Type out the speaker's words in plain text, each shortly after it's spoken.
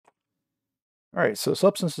All right, so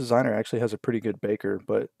Substance Designer actually has a pretty good baker,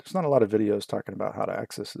 but there's not a lot of videos talking about how to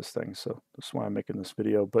access this thing, so that's why I'm making this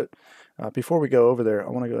video. But before we go over there, I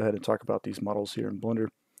want to go ahead and talk about these models here in Blender,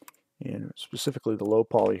 and specifically the low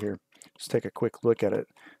poly here. Just take a quick look at it.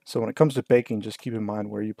 So when it comes to baking, just keep in mind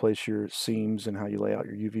where you place your seams and how you lay out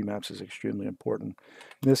your UV maps is extremely important.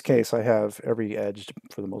 In this case, I have every edge,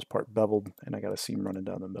 for the most part, beveled, and I got a seam running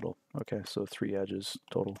down the middle. Okay, so 3 edges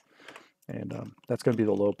total. And that's going to be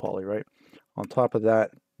the low poly, right? On top of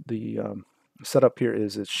that, the setup here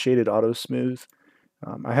is it's shaded auto smooth.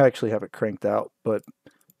 I actually have it cranked out, but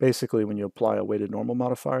basically when you apply a weighted normal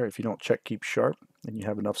modifier, if you don't check keep sharp and you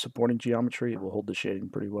have enough supporting geometry, it will hold the shading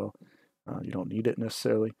pretty well. You don't need it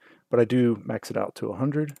necessarily, but I do max it out to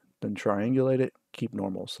 100, then triangulate it, keep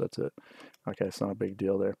normal, so that's it. Okay, it's not a big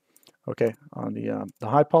deal there. Okay, on the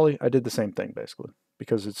high poly, I did the same thing basically,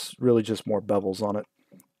 because it's really just more bevels on it,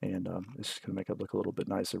 and it's just going to make it look a little bit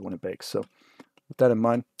nicer when it bakes. So with that in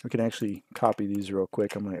mind, we can actually copy these real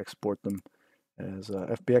quick. I'm going to export them as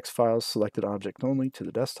FBX files, selected object only, to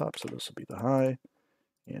the desktop. So this will be the high,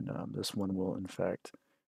 and this one will in fact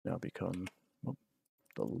now become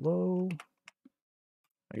the low.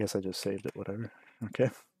 I guess I just saved it, whatever. Okay,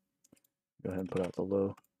 go ahead and put out the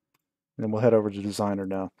low. And then we'll head over to Designer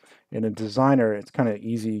now. And in Designer, it's kind of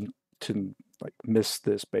easy to like miss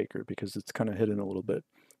this baker because it's kind of hidden a little bit.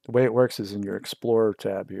 The way it works is in your Explorer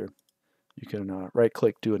tab here. You can right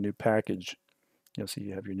click, do a new package. You'll see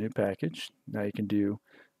you have your new package. Now you can do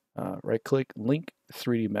right click, link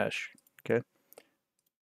 3D mesh. Okay,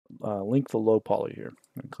 link the low poly here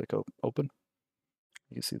and click open.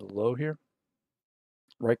 You can see the low here.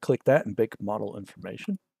 Right click that and bake model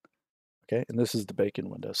information. Okay, and this is the baking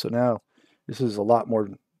window. So now this is a lot more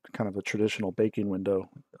kind of a traditional baking window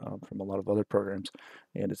from a lot of other programs.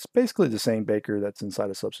 And it's basically the same baker that's inside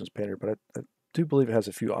a Substance Painter, but I do believe it has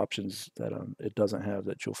a few options that it doesn't have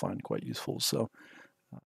that you'll find quite useful. So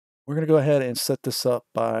we're going to go ahead and set this up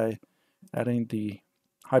by adding the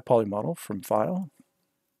high poly model from file.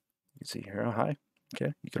 You can see here how high.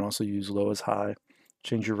 Okay, you can also use low as high.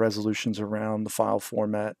 Change your resolutions around the file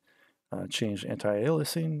format. Change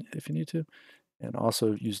anti-aliasing if you need to, and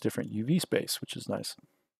also use different UV space, which is nice.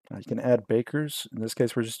 You can add bakers. In this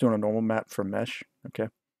case, we're just doing a normal map from mesh. Okay,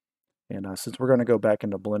 and since we're going to go back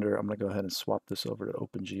into Blender, I'm going to go ahead and swap this over to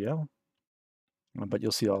OpenGL. But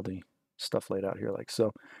you'll see all the stuff laid out here like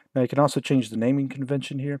so. Now you can also change the naming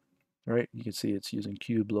convention here, right? You can see it's using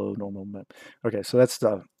cube, low, normal, map. Okay, so that's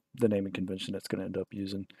the naming convention it's going to end up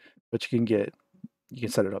using. But you can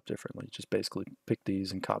set it up differently. Just basically pick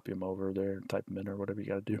these and copy them over there and type them in or whatever you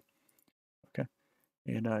got to do. Okay,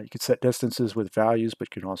 and you can set distances with values, but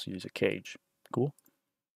you can also use a cage. Cool.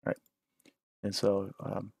 All right, and so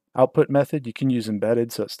output method, you can use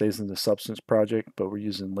embedded so it stays in the Substance project, but we're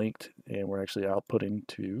using linked and we're actually outputting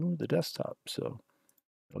to the desktop. So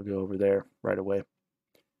it'll go over there right away.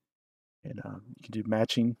 And you can do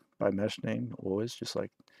matching by mesh name always, just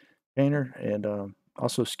like Painter, and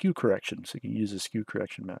also skew correction. So you can use a skew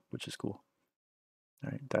correction map, which is cool. All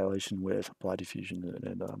right, dilation, width, apply diffusion,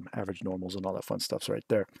 and average normals and all that fun stuff's right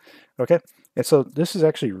there. Okay, and so this is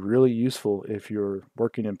actually really useful if you're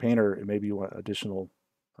working in Painter and maybe you want additional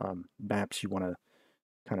maps you want to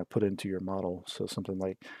kind of put into your model. So something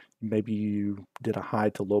like maybe you did a high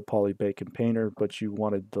to low poly bake in Painter, but you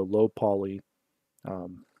wanted the low poly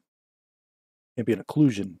maybe an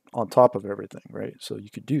occlusion on top of everything, right? So you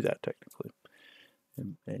could do that technically,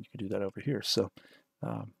 and you could do that over here. So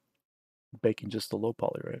baking just the low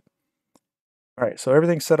poly, right? All right, so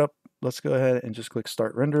everything's set up. Let's go ahead and just click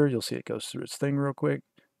Start Render. You'll see it goes through its thing real quick.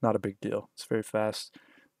 Not a big deal. It's very fast,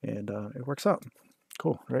 and it works out.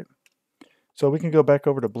 Cool, right? So we can go back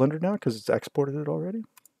over to Blender now because it's exported it already.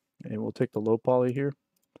 And we'll take the low poly here,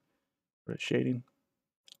 put shading,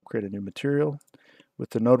 create a new material.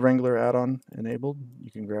 With the Node Wrangler add-on enabled, you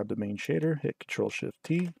can grab the main shader, hit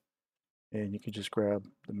Control-Shift-T, and you can just grab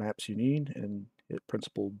the maps you need and hit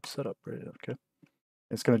Principled Setup, right? Okay.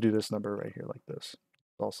 It's going to do this number right here like this.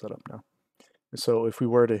 It's all set up now. And so if we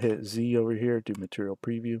were to hit Z over here, do Material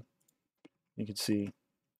Preview, you can see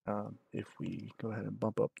if we go ahead and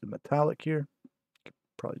bump up the metallic here,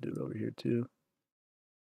 probably do it over here too.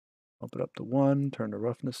 Bump it up to 1, turn the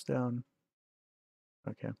roughness down.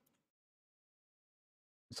 Okay.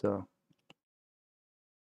 So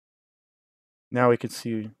now we can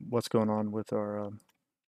see what's going on with our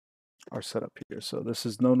setup here. So this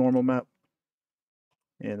is no normal map,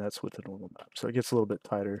 and that's with the normal map. So it gets a little bit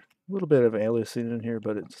tighter. A little bit of aliasing in here,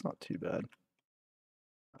 but it's not too bad.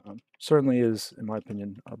 Certainly is, in my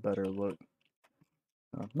opinion, a better look.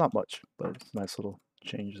 Not much, but it's a nice little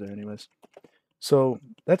change there anyways. So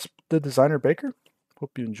that's the Designer Baker.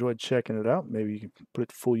 Hope you enjoyed checking it out. Maybe you can put it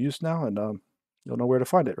to full use now, and you'll know where to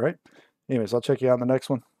find it, right? Anyways, I'll check you out in the next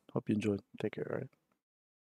one. Hope you enjoyed. Take care, all right?